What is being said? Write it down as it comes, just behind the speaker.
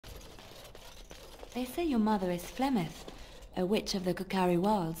They say your mother is Flemeth, a witch of the Kokari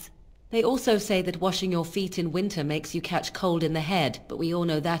Wilds. They also say that washing your feet in winter makes you catch cold in the head, but we all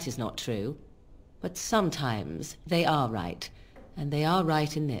know that is not true. But sometimes they are right, and they are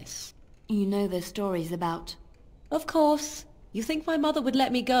right in this. You know the stories about... Of course. You think my mother would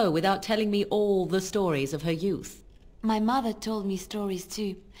let me go without telling me all the stories of her youth? My mother told me stories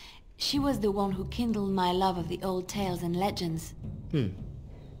too. She was the one who kindled my love of the old tales and legends.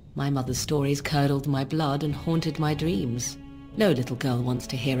 My mother's stories curdled my blood and haunted my dreams. No little girl wants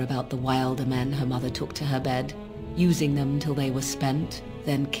to hear about the wilder men her mother took to her bed, using them till they were spent,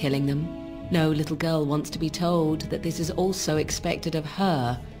 then killing them. No little girl wants to be told that this is also expected of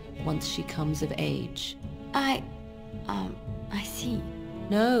her once she comes of age. I see.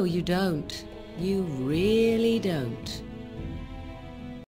 No, you don't. You really don't.